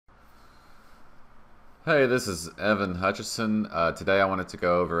Hey, this is Evan Hutchison. Today I wanted to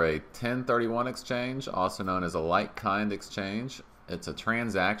go over a 1031 exchange, also known as a like-kind exchange. It's a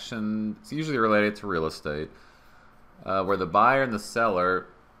transaction, it's usually related to real estate, where the buyer and the seller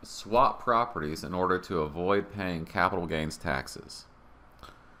swap properties in order to avoid paying capital gains taxes.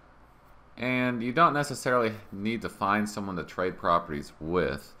 And you don't necessarily need to find someone to trade properties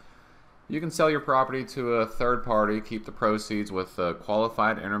with. You can sell your property to a third party, keep the proceeds with a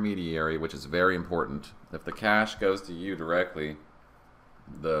qualified intermediary, which is very important. If the cash goes to you directly,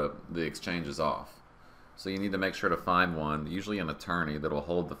 the exchange is off. So you need to make sure to find one, usually an attorney, that will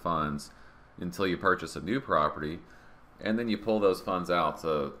hold the funds until you purchase a new property, and then you pull those funds out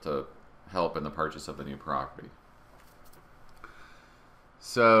to help in the purchase of the new property.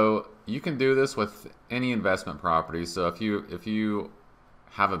 So you can do this with any investment property. So if you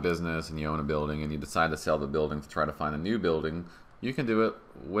have a business and you own a building and you decide to sell the building to try to find a new building, you can do it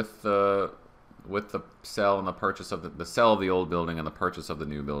with the sell and the purchase of the sell of the old building and the purchase of the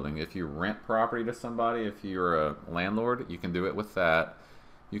new building. If you rent property to somebody, if you're a landlord, you can do it with that.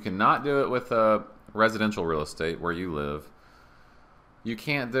 You cannot do it with residential real estate where you live. You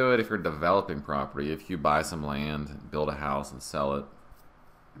can't do it if you're developing property. If you buy some land, build a house, and sell it.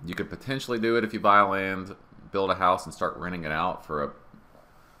 You could potentially do it if you buy land, build a house, and start renting it out for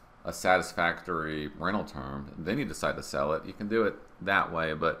a satisfactory rental term. Then you decide to sell it. You can do it that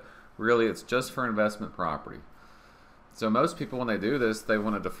way, but really it's just for investment property. So most people, when they do this, they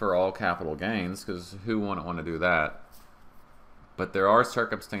want to defer all capital gains, because who wouldn't want to do that? But there are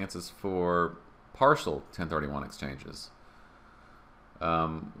circumstances for partial 1031 exchanges.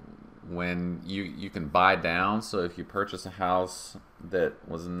 When you can buy down, so if you purchase a house that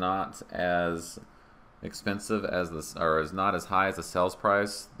was not as expensive as this, or is not as high as the sales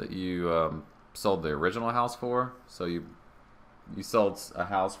price that you sold the original house for, so you sold a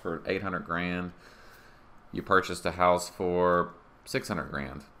house for 800 grand, you purchased a house for 600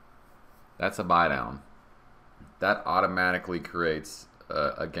 grand. That's a buy down. That automatically creates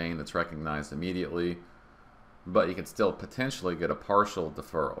a gain that's recognized immediately, but you can still potentially get a partial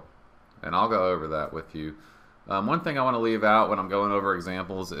deferral. And I'll go over that with you. One thing I want to leave out when I'm going over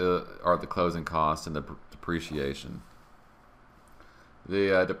examples are the closing costs and the depreciation.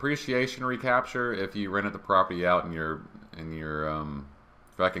 The depreciation recapture, if you rented the property out and you're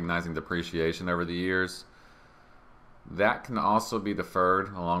recognizing depreciation over the years, that can also be deferred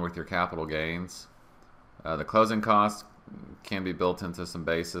along with your capital gains. The closing costs can be built into some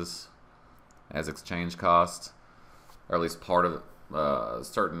basis as exchange costs, or at least part of a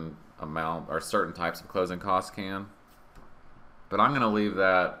certain amount or certain types of closing costs can. But I'm going to leave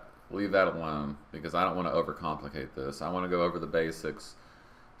that alone, because I don't want to overcomplicate this. I want to go over the basics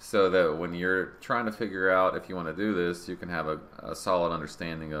so that when you're trying to figure out if you want to do this, you can have a solid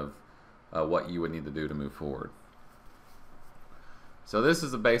understanding of what you would need to do to move forward. So this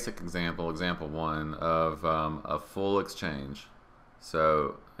is a basic example, example one, of a full exchange.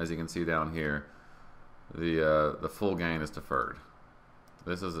 So as you can see down here, the full gain is deferred.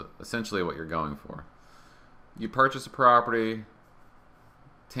 This is essentially what you're going for. You purchase a property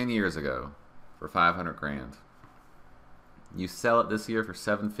 10 years ago for 500 grand. You sell it this year for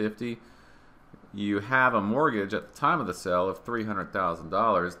 750. You have a mortgage at the time of the sale of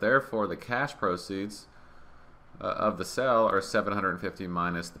 $300,000. Therefore, the cash proceeds of the sale are 750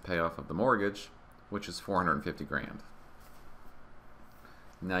 minus the payoff of the mortgage, which is 450 grand.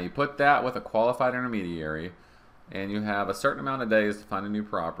 Now you put that with a qualified intermediary, and you have a certain amount of days to find a new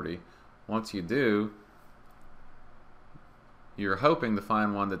property. Once you do, you're hoping to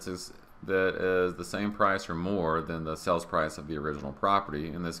find one that is the same price or more than the sales price of the original property.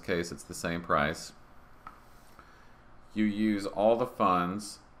 In this case, it's the same price. You use all the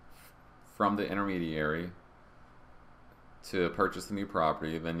funds from the intermediary to purchase the new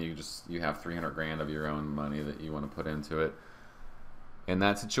property. Then you have 300 grand of your own money that you want to put into it. In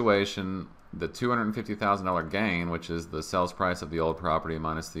that situation, the $250,000 gain, which is the sales price of the old property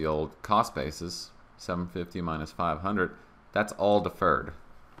minus the old cost basis, 750 minus 500, that's all deferred,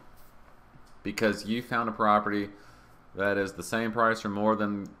 because you found a property that is the same price or more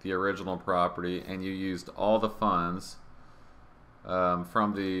than the original property, and you used all the funds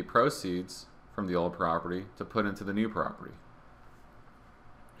from the proceeds from the old property to put into the new property.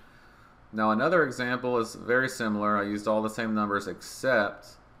 Now another example is very similar. I used all the same numbers,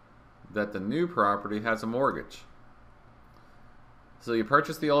 except that the new property has a mortgage. So you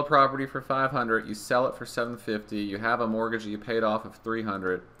purchase the old property for 500, you sell it for 750, you have a mortgage that you paid off of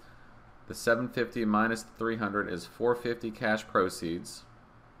 300. The 750 minus the 300 is 450 cash proceeds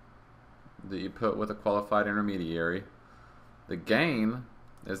that you put with a qualified intermediary. The gain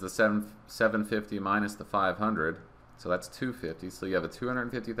is the 750 minus the 500, so that's 250. So you have a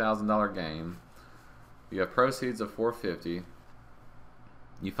 $250,000 gain. You have proceeds of 450.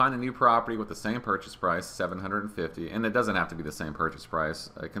 You find a new property with the same purchase price, 750, and it doesn't have to be the same purchase price.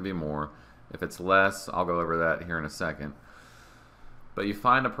 It can be more. If it's less, I'll go over that here in a second. But you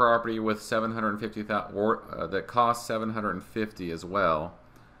find a property with 750,000 that costs 750 as well.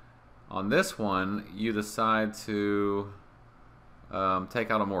 On this one, you decide to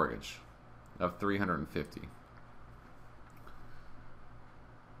take out a mortgage of 350.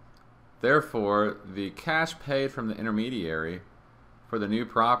 Therefore, the cash paid from the intermediary for the new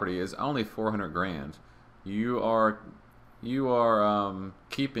property is only 400 grand. You are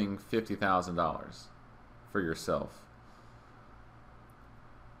keeping $50,000 for yourself.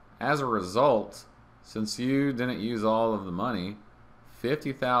 As a result, since you didn't use all of the money,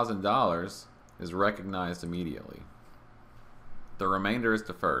 $50,000 is recognized immediately. The remainder is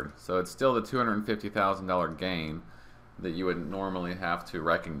deferred. So it's still the $250,000 gain that you would normally have to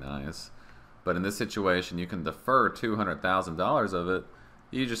recognize. But in this situation, you can defer $200,000 of it.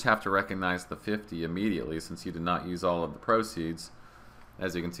 You just have to recognize the $50,000 immediately since you did not use all of the proceeds.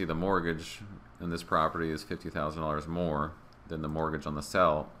 As you can see, the mortgage in this property is $50,000 more than the mortgage on the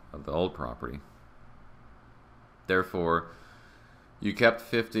sale of the old property. Therefore, you kept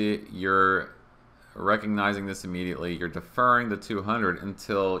 50, you're recognizing this immediately, you're deferring the 200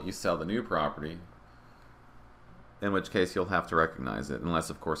 until you sell the new property, in which case you'll have to recognize it, unless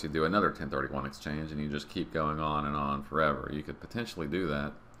of course you do another 1031 exchange and you just keep going on and on forever. You could potentially do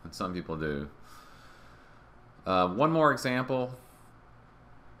that, and some people do. One more example.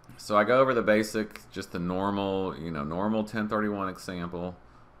 So I go over the basic, just the normal, normal 1031 example.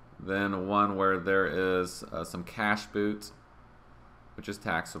 Then one where there is some cash boot, which is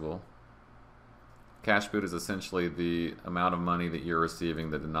taxable. Cash boot is essentially the amount of money that you're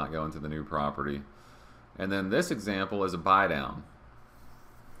receiving that did not go into the new property. And then this example is a buy down.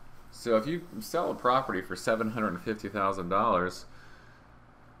 So if you sell a property for $750,000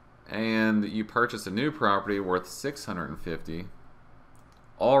 and you purchase a new property worth $650,000,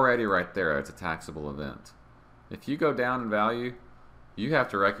 already right there it's a taxable event. If you go down in value, you have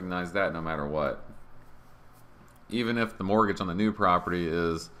to recognize that no matter what. Even if the mortgage on the new property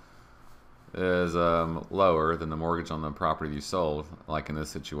is lower than the mortgage on the property you sold, like in this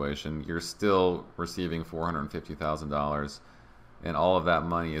situation, you're still receiving $450,000, and all of that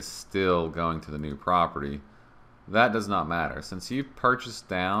money is still going to the new property. That does not matter. Since you purchased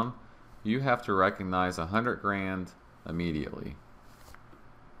down, you have to recognize 100 grand immediately,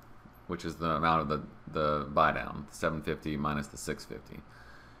 which is the amount of the buy down, 750 minus the 650.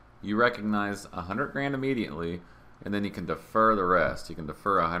 You recognize 100 grand immediately, and then you can defer the rest. You can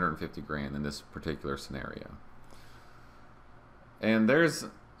defer 150 grand in this particular scenario. And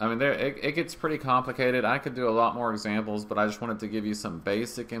it gets pretty complicated. I could do a lot more examples, but I just wanted to give you some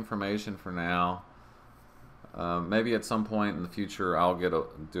basic information for now. Maybe at some point in the future I'll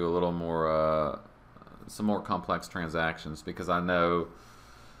do a little more, some more complex transactions, because I know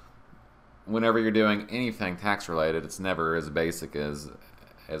whenever you're doing anything tax related, it's never as basic as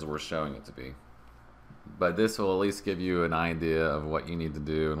we're showing it to be. But this will at least give you an idea of what you need to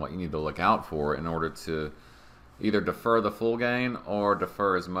do and what you need to look out for in order to either defer the full gain or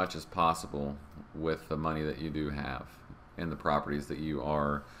defer as much as possible with the money that you do have in the properties that you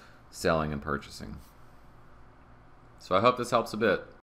are selling and purchasing. So I hope this helps a bit.